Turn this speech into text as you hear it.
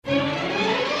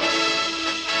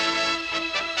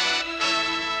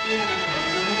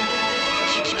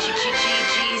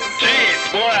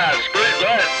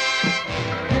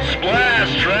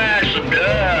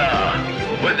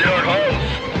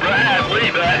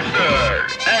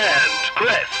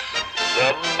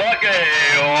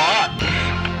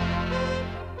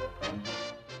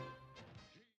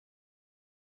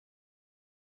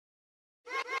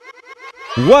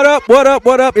What up, what up,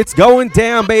 what up? It's going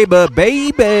down, baby.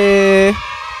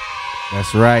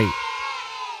 That's right.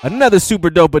 Another super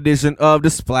dope edition of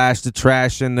the Splash, the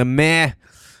Trash, and the Meh,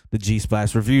 the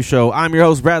G-Splash Review Show. I'm your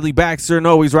host, Bradley Baxter, and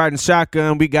always riding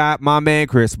shotgun. We got my man,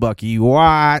 Chris Bucky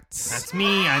Watts. That's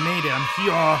me. I made it. I'm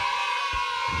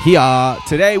here.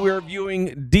 Today we're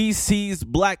reviewing DC's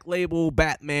Black Label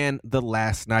Batman, The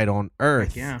Last Night on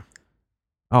Earth. Yeah.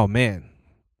 Oh, man.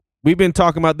 We've been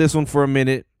talking about this one for a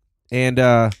minute,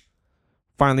 and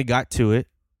finally got to it.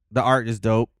 The art is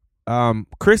dope.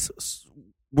 Chris,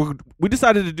 we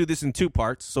decided to do this in two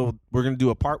parts, so we're going to do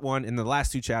a part one in the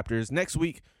last two chapters. Next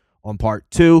week on part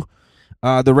two,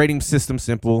 the rating system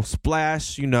simple.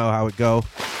 Splash, you know how it go.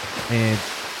 And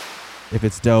if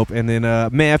it's dope, and then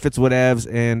meh if it's whatevs,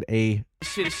 and a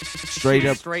straight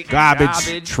up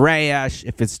garbage trash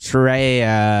if it's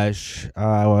trash, which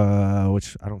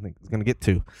I don't think it's gonna get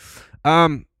to.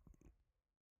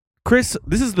 Chris,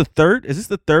 this is the third. Is this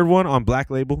the third one on Black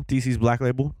Label, DC's Black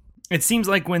Label? It seems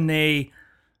like when they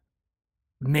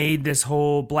made this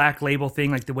whole Black Label thing,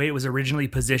 like the way it was originally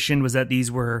positioned was that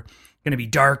these were going to be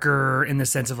darker in the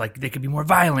sense of like they could be more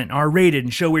violent, R-rated,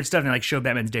 and show weird stuff, and like show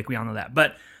Batman's dick. We all know that,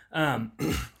 but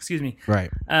excuse me. Right.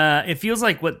 It feels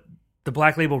like what the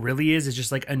Black Label really is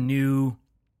just like a new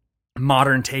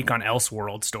modern take on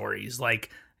Elseworld stories,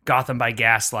 like Gotham by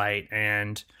Gaslight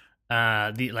and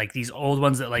these old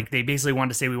ones that like they basically wanted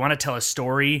to say we want to tell a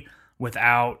story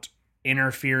without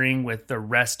interfering with the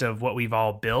rest of what we've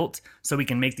all built, so we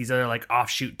can make these other like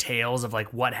offshoot tales of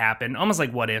like what happened, almost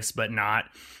like what ifs, but not.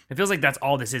 It feels like that's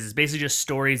all this is. It's basically just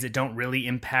stories that don't really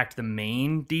impact the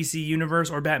main DC universe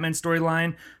or Batman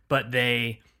storyline, but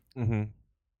they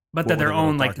but they're their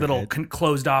own like little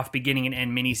closed off beginning and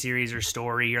end miniseries or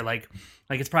story, or like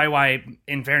it's probably why,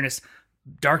 in fairness,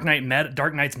 Dark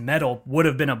Knight's Metal would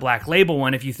have been a Black Label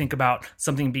one if you think about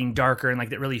something being darker and like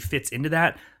that really fits into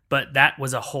that. But that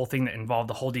was a whole thing that involved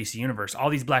the whole DC universe. All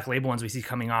these Black Label ones we see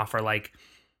coming off are like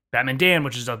Batman Dan,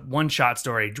 which is a one-shot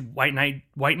story, White Knight,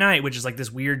 which is like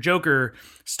this weird Joker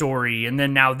story, and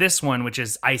then now this one, which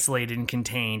is isolated and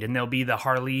contained, and there'll be the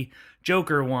Harley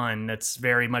Joker one that's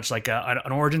very much like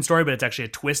an origin story, but it's actually a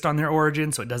twist on their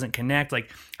origin, so it doesn't connect. Like,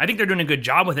 I think they're doing a good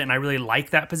job with it, and I really like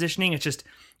that positioning. It's just,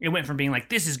 it went from being like,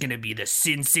 this is going to be the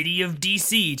Sin City of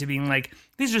DC, to being like,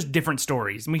 these are just different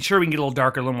stories. I mean, sure, we can get a little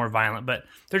darker, a little more violent, but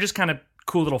they're just kind of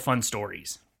cool little fun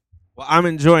stories. Well, I'm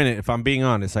enjoying it, if I'm being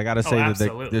honest. I got to say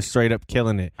that they're straight up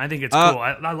killing it. I think it's cool.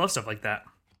 I love stuff like that.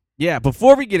 Yeah,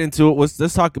 before we get into it,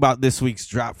 let's talk about this week's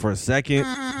drop for a second.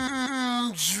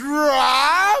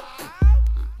 Drop?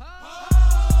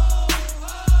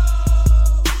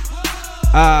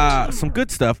 Some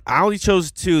good stuff. I only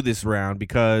chose two this round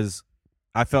because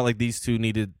I felt like these two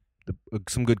needed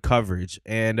some good coverage.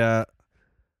 And the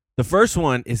first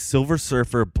one is Silver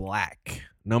Surfer Black,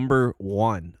 number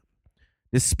 1.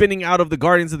 This spinning out of the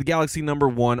Guardians of the Galaxy number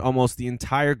 1, almost the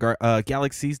entire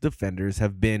galaxy's defenders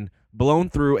have been blown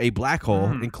through a black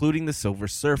hole, including the Silver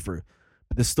Surfer.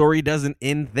 But the story doesn't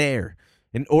end there.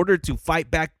 In order to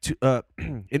fight back the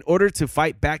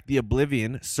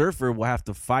Oblivion, Surfer will have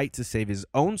to fight to save his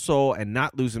own soul and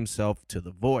not lose himself to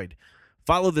the void.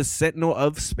 Follow the Sentinel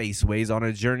of Spaceways on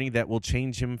a journey that will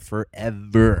change him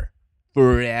forever.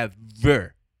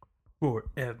 Forever.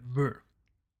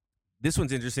 This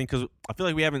one's interesting because I feel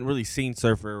like we haven't really seen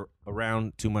Surfer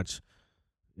around too much.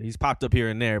 He's popped up here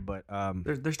and there, but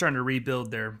they're starting to rebuild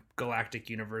their galactic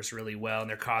universe really well and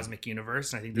their cosmic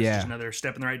universe, and I think this is another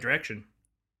step in the right direction.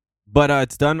 But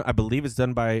it's done. I believe it's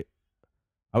done by. I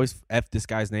always F this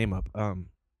guy's name up.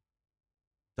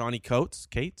 Donnie Cates.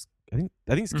 I think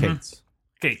it's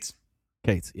Cates.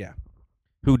 Cates. Yeah.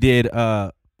 Who did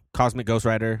Cosmic Ghost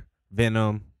Rider,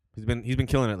 Venom? He's been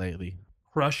killing it lately.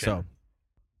 Russia.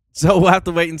 So we'll have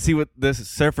to wait and see what this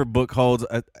Surfer book holds.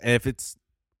 If it's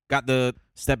got the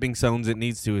stepping stones it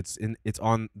needs to, it's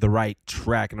on the right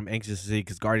track, and I'm anxious to see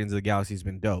because Guardians of the Galaxy has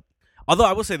been dope. Although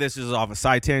I will say this is off a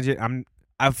side tangent.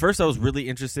 At first I was really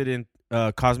interested in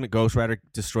Cosmic Ghost Rider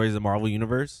Destroys the Marvel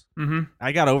Universe. Mm-hmm.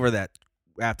 I got over that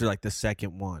after like the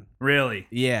second one. Really?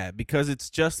 Yeah, because it's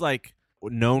just like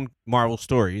known Marvel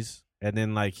stories, and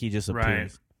then like he just appears.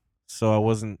 Right. So I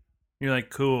wasn't. You're like,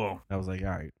 cool. I was like, all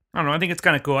right. I don't know. I think it's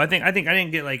kind of cool. I think I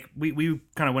didn't get like we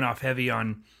kind of went off heavy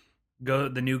on the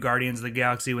new Guardians of the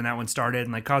Galaxy when that one started,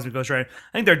 and like Cosmic Ghost Rider.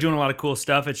 I think they're doing a lot of cool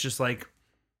stuff. It's just like,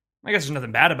 I guess there's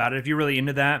nothing bad about it. If you're really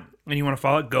into that and you want to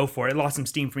follow it, go for it. It lost some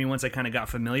steam for me once I kind of got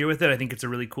familiar with it. I think it's a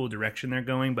really cool direction they're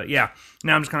going. But yeah,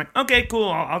 now I'm just kind of like, okay, cool.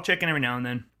 I'll check in every now and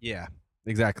then. Yeah,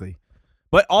 exactly.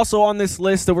 But also on this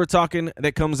list that we're talking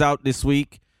that comes out this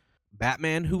week,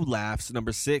 Batman Who Laughs,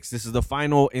 number 6. This is the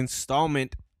final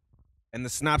installment And the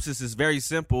synopsis is very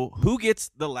simple. Who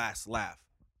gets the last laugh?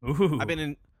 Ooh. I've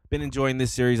been enjoying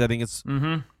this series. I think it's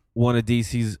one of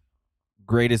DC's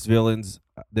greatest villains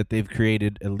that they've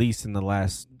created, at least in the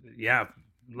last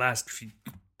few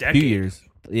decades. Years.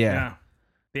 Yeah.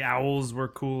 The owls were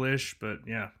coolish, but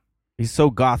yeah. He's so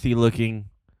gothy looking.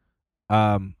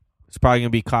 It's probably going to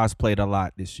be cosplayed a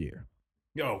lot this year.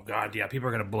 Oh, God, yeah. People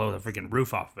are going to blow the freaking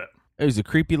roof off of it. He's a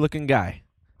creepy looking guy.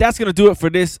 That's going to do it for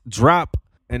this drop.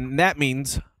 And that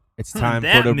means it's time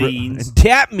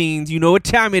that means you know what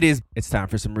time it is. It's time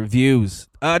for some reviews.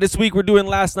 This week we're doing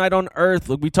Last Night on Earth.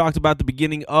 Like we talked about at the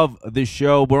beginning of the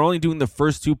show. We're only doing the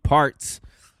first 2 parts.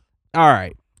 All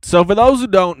right. So for those who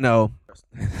don't know,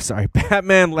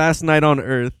 Batman Last Night on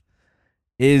Earth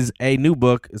is a new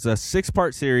book. It's a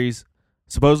 6-part series.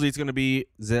 Supposedly it's going to be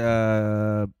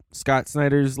Scott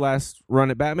Snyder's last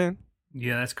run at Batman.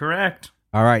 Yeah, that's correct.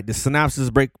 All right. The synopsis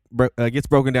gets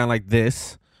broken down like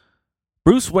this.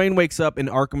 Bruce Wayne wakes up in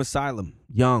Arkham Asylum,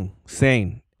 young,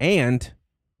 sane, and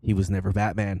he was never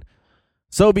Batman.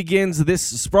 So begins this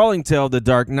sprawling tale of the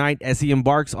Dark Knight as he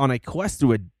embarks on a quest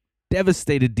through a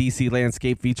devastated DC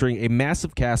landscape featuring a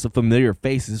massive cast of familiar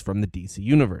faces from the DC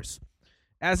universe.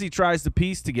 As he tries to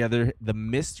piece together the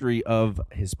mystery of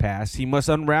his past, he must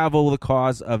unravel the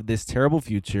cause of this terrible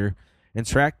future and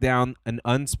track down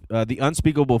the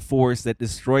unspeakable force that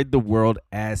destroyed the world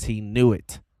as he knew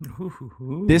it.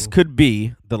 Ooh. This could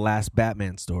be the last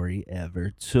Batman story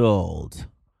ever told.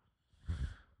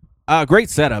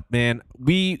 Great setup, man.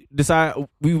 We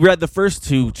read the first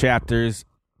 2 chapters,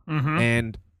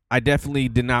 and I definitely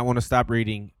did not want to stop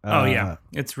reading.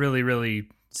 It's really, really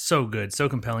so good, so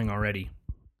compelling already.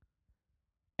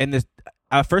 And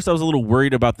at first, I was a little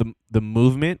worried about the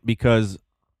movement because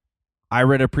I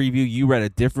read a preview, you read a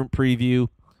different preview.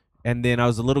 And then I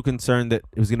was a little concerned that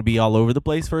it was going to be all over the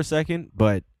place for a second.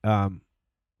 But now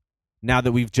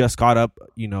that we've just got up,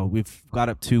 we've got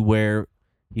up to where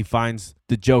he finds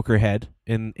the Joker head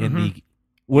in the...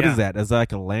 What is that? Is that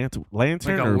like a lantern? Like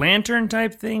a lantern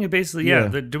type thing? Basically, yeah.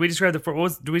 Do we describe the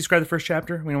first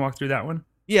chapter? We going to walk through that one?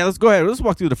 Yeah, let's go ahead. Let's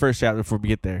walk through the first chapter before we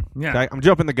get there. Yeah. Okay? I'm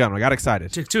jumping the gun. I got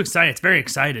excited. Too excited. It's very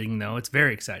exciting, though. It's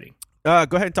very exciting. Go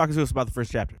ahead and talk to us about the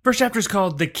first chapter. First chapter is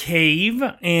called The Cave,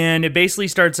 and it basically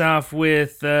starts off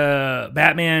with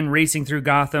Batman racing through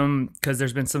Gotham because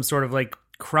there's been some sort of like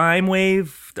crime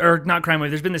wave, or not crime wave.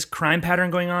 There's been this crime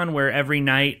pattern going on where every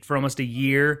night for almost a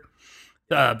year,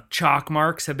 chalk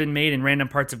marks have been made in random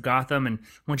parts of Gotham, and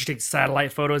once you take the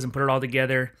satellite photos and put it all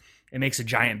together, it makes a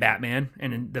giant Batman,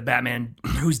 and the Batman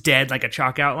who's dead, like a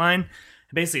chalk outline.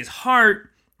 Basically, his heart...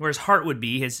 where his heart would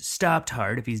be, his stopped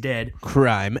heart if he's dead.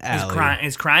 Crime Alley.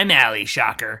 His Crime Alley,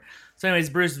 shocker. So anyways,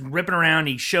 Bruce is ripping around.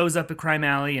 He shows up at Crime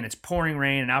Alley, and it's pouring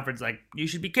rain, and Alfred's like, you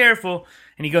should be careful.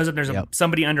 And he goes up, there's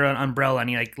somebody under an umbrella, and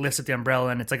he like lifts up the umbrella,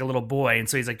 and it's like a little boy. And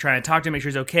so he's like trying to talk to him, make sure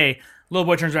he's okay. Little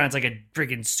boy turns around, it's like a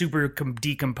freaking super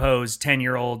decomposed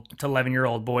 10-year-old to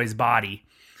 11-year-old boy's body.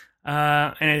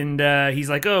 And he's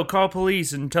like, oh, call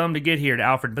police and tell them to get here to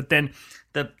Alfred. But then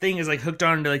the thing is like hooked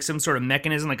onto like some sort of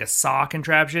mechanism, like a saw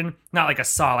contraption, not like a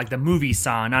saw, like the movie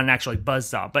Saw, not an actual like buzz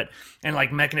saw, and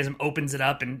like mechanism opens it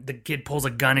up and the kid pulls a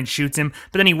gun and shoots him.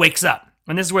 But then he wakes up,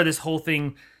 and this is where this whole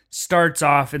thing starts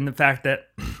off in the fact that,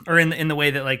 or in the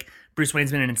way that like Bruce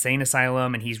Wayne's been in an insane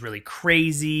asylum and he's really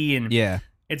crazy, and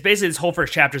it's basically this whole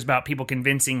first chapter is about people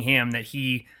convincing him that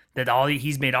he's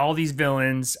made all these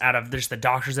villains out of just the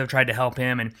doctors that have tried to help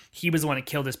him, and he was the one that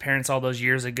killed his parents all those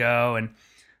years ago, and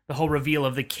the whole reveal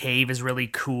of the cave is really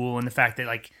cool, and the fact that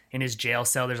like in his jail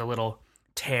cell there's a little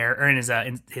tear, or in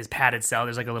his padded cell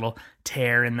there's like a little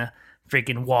tear in the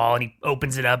freaking wall, and he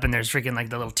opens it up and there's freaking like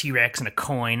the little T-Rex and a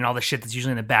coin and all the shit that's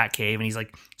usually in the Bat Cave, and he's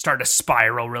like starting to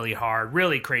spiral really hard,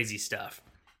 really crazy stuff.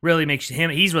 Really makes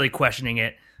he's really questioning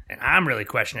it, and I'm really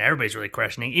questioning it. Everybody's really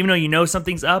questioning, even though you know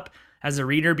something's up as a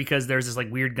reader because there's this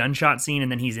like weird gunshot scene and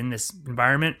then he's in this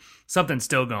environment. Something's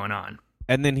still going on.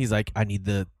 And then he's like, I need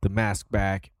the mask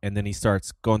back. And then he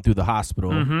starts going through the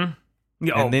hospital. Mm-hmm.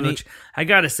 Yeah, I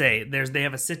gotta say, they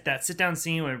have a sit down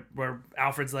scene where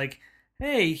Alfred's like,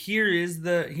 hey, here's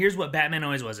what Batman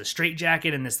always was, a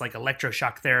straitjacket and this like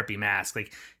electroshock therapy mask.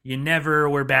 Like, you never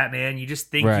were Batman, you just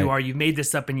think you are, you've made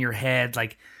this up in your head,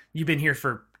 like you've been here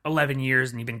for 11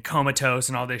 years and you've been comatose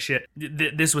and all this shit.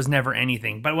 This was never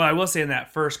anything. But what I will say in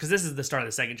that first, because this is the start of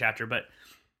the second chapter, but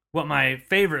what my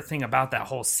favorite thing about that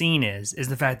whole scene is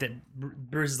the fact that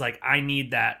Bruce is like, I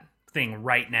need that thing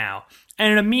right now.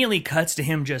 And it immediately cuts to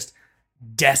him just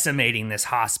decimating this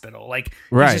hospital. Like,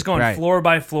 he's just going floor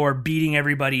by floor, beating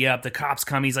everybody up. The cops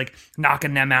come, he's like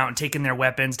knocking them out and taking their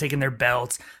weapons, taking their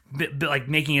belts, like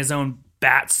making his own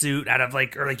bat suit out of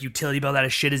like, or like utility belt out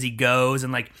of shit as he goes,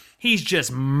 and like he's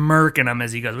just murking them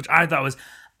as he goes, which I thought was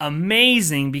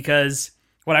amazing, because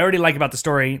what I already like about the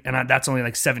story, and that's only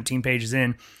like 17 pages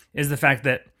in, is the fact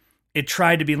that it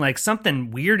tried to be like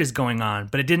something weird is going on,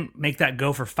 but it didn't make that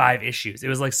go for 5 issues. It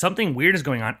was like something weird is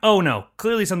going on. Oh no,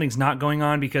 clearly something's not going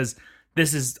on, because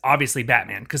this is obviously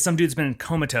Batman. Because some dude's been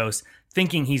comatose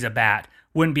thinking he's a bat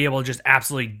wouldn't be able to just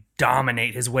absolutely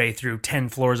dominate his way through 10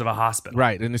 floors of a hospital.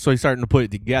 Right, and so he's starting to put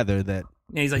it together that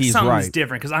yeah, he's like, he's something's right.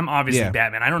 different, because I'm obviously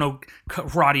Batman. I don't know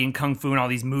karate and kung fu and all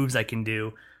these moves I can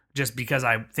do just because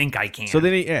I think I can. So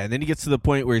then he gets to the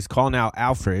point where he's calling out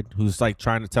Alfred, who's like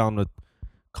trying to tell him to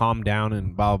calm down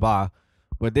and blah blah blah.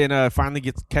 But then finally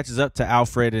catches up to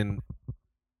Alfred, and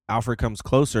Alfred comes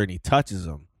closer and he touches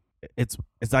him. It's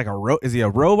like is he a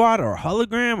robot or a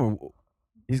hologram, or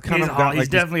he's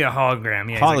definitely a hologram.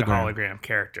 Yeah, he's like a hologram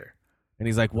character. And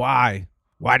he's like, why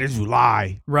did you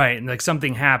lie? Right, and like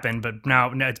something happened, but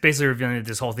now it's basically revealing that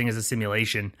this whole thing is a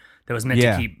simulation that was meant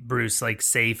to keep Bruce like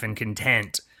safe and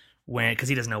content because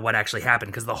he doesn't know what actually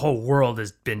happened, because the whole world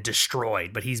has been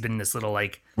destroyed, but he's been in this little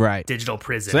like digital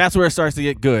prison. So that's where it starts to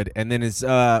get good, and then it's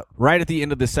right at the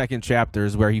end of the second chapter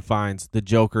is where he finds the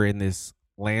Joker in this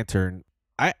lantern.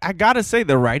 I gotta say,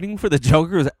 the writing for the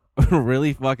Joker was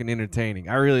really fucking entertaining.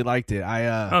 I really liked it.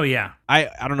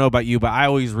 I don't know about you, but I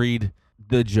always read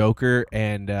the Joker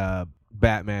and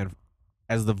Batman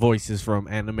as the voices from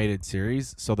animated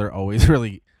series, so they're always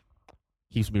really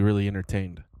keeps me really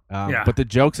entertained. But the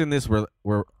jokes in this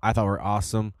were I thought were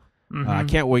awesome. Mm-hmm. I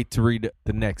can't wait to read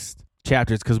the next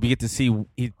chapters, because we get to see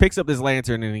he picks up this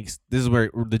lantern, and this is where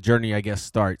the journey, I guess,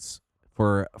 starts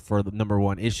for the number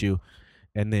 1 issue,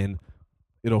 and then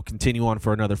it'll continue on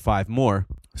for another 5 more.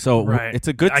 So it's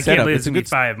a good setup. I can't believe it's gonna be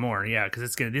 5 more. Yeah,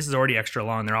 because this is already extra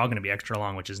long. They're all gonna be extra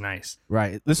long, which is nice.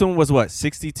 Right. This one was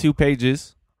 62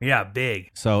 pages. Yeah,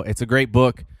 big. So it's a great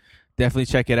book. Definitely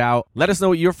check it out. Let us know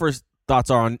what your first thoughts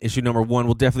are on issue number 1.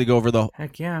 We'll definitely go over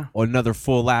another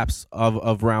full lapse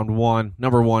of round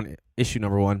 1, issue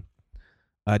number 1,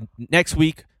 next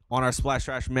week on our Splash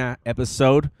Trash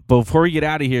episode. But before we get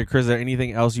out of here, Chris, is there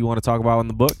anything else you want to talk about in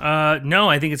the book? No,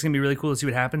 I think it's going to be really cool to see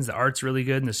what happens. The art's really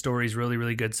good, and the story's really,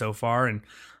 really good so far. And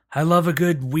I love a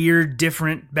good, weird,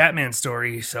 different Batman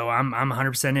story, so I'm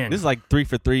 100% in. This is like 3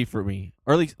 for 3 for me.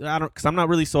 Or at least, because I'm not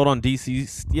really sold on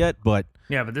DC yet, but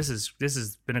yeah, but this has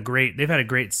been they've had a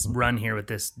great run here with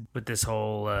this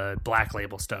whole Black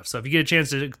Label stuff. So if you get a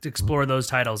chance to explore those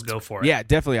titles, go for it. Yeah,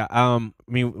 definitely. I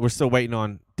mean, we're still waiting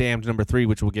on Damned number 3,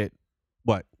 which we'll get,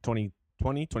 what,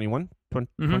 2020, 21?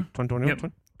 2021? Yep.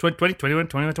 2021,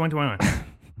 2021. All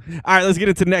right, let's get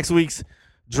into next week's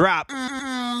drop. The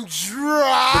reason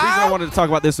I wanted to talk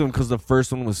about this one because the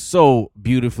first one was so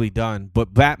beautifully done.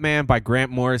 But Batman by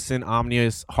Grant Morrison,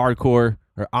 Omnibus, Hardcore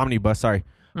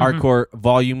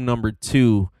Volume number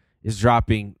 2 is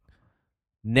dropping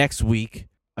next week.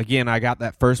 Again, I got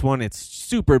that first one. It's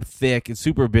super thick. It's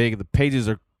super big. The pages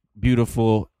are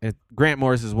beautiful. Grant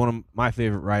Morrison is one of my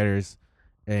favorite writers.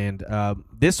 And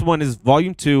this one is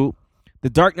Volume 2. The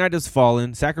Dark Knight has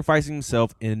fallen, sacrificing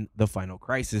himself in the final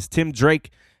crisis. Tim Drake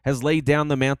has laid down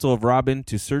the mantle of Robin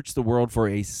to search the world for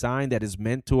a sign that his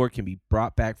mentor can be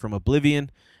brought back from oblivion.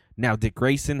 Now Dick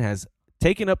Grayson has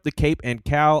taken up the cape and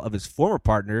cowl of his former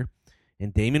partner,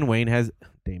 and Damian Wayans.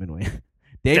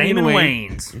 The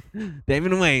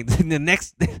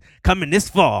next coming this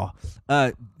fall.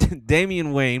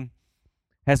 Damian Wayne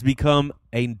has become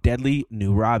a deadly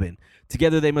new Robin.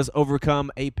 Together, they must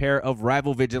overcome a pair of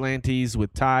rival vigilantes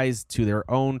with ties to their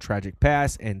own tragic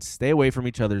past and stay away from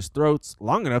each other's throats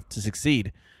long enough to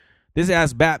succeed. This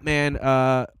has Batman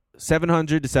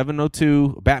 700 to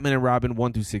 702, Batman and Robin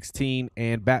 1 through 16,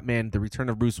 and Batman: The Return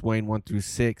of Bruce Wayne 1 through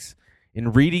 6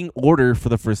 in reading order for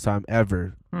the first time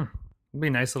ever. It'd be a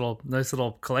nice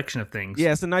little collection of things.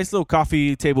 Yeah, it's a nice little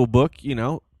coffee table book,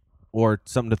 or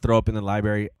something to throw up in the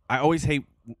library. I always hate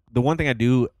the one thing I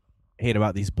do hate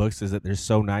about these books is that they're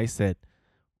so nice that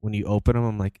when you open them,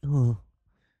 I'm like, oh,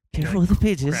 careful with the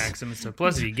pages. Cracks them and stuff.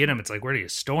 Plus, if you get them, it's like, where do you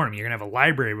store them? You're gonna have a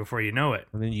library before you know it.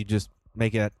 And then you just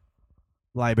make that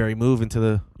library move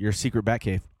into your secret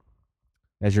Batcave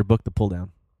as your book to pull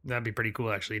down. That'd be pretty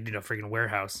cool, actually. You need a freaking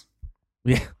warehouse.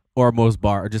 Yeah, or Moe's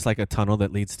Bar, or just like a tunnel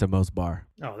that leads to Moe's Bar.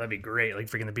 Oh, that'd be great, like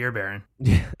freaking the Beer Baron.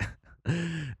 Yeah.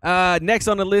 Next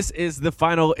on the list is the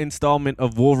final installment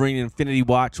of Wolverine Infinity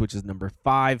Watch, which is number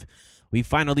 5. We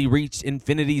finally reached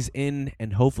Infinity's End,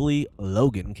 and hopefully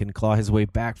Logan can claw his way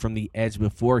back from the edge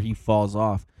before he falls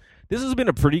off. This has been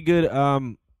a pretty good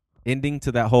ending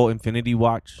to that whole Infinity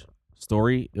Watch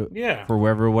story. Yeah. For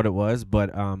whoever what it was, but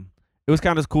it was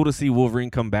kind of cool to see Wolverine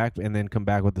come back and then come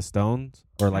back with the stones,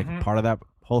 or like part of that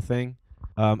whole thing.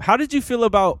 How did you feel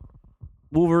about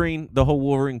Wolverine, the whole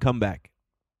Wolverine comeback?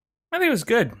 I think it was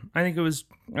good. I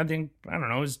don't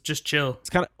know, it was just chill. It's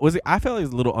kind of I felt like it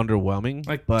was a little underwhelming.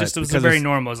 Like, but just it was very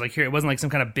normal. It was like, here, it wasn't like some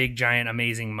kind of big, giant,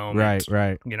 amazing moment.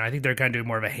 Right. You know, I think they're kind of doing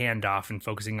more of a handoff and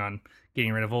focusing on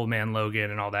getting rid of Old Man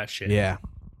Logan and all that shit. Yeah.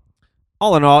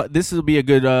 All in all, this will be a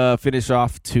good finish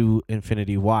off to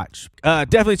Infinity Watch.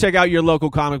 Definitely check out your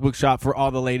local comic book shop for all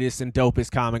the latest and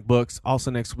dopest comic books. Also,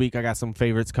 next week, I got some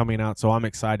favorites coming out, so I'm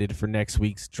excited for next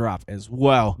week's drop as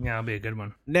well. Yeah, it'll be a good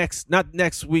one. Not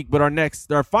next week, but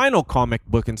our final comic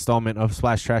book installment of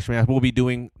Splash Trash Man. We'll be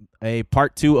doing a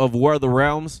part 2 of War of the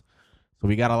Realms. So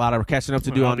we got a lot of catching up to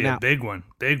do on that. Big one.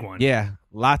 Yeah,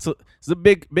 it's a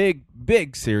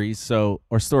big series,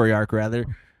 or story arc rather.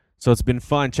 So it's been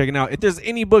fun checking out. If there's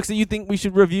any books that you think we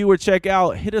should review or check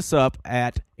out, hit us up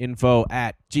at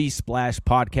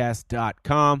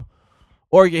info@gsplashpodcast.com,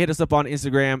 or you can hit us up on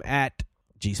Instagram at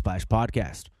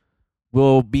gsplashpodcast.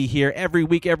 We'll be here every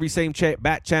week, every same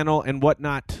bat channel and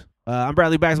whatnot. I'm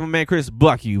Bradley Bax, my man Chris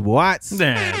Bucky Watts.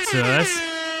 That's us.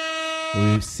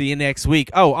 We'll see you next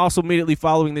week. Oh, also immediately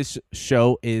following this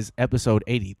show is episode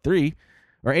 83,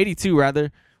 or 82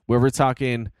 rather, where we're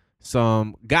talking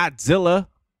some Godzilla.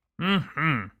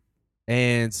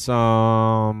 And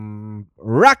some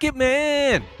Rocket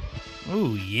Man.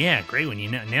 Oh yeah, great one. You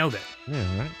nailed it.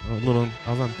 Yeah, right. I was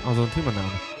on team on that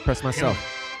one. Press myself.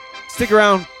 Stick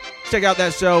around. Check out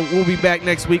that show. We'll be back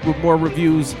next week with more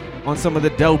reviews on some of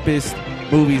the dopest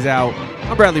movies out.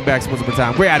 I'm Bradley Bax. Once upon a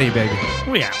time. We're out of here, baby.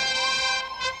 We out.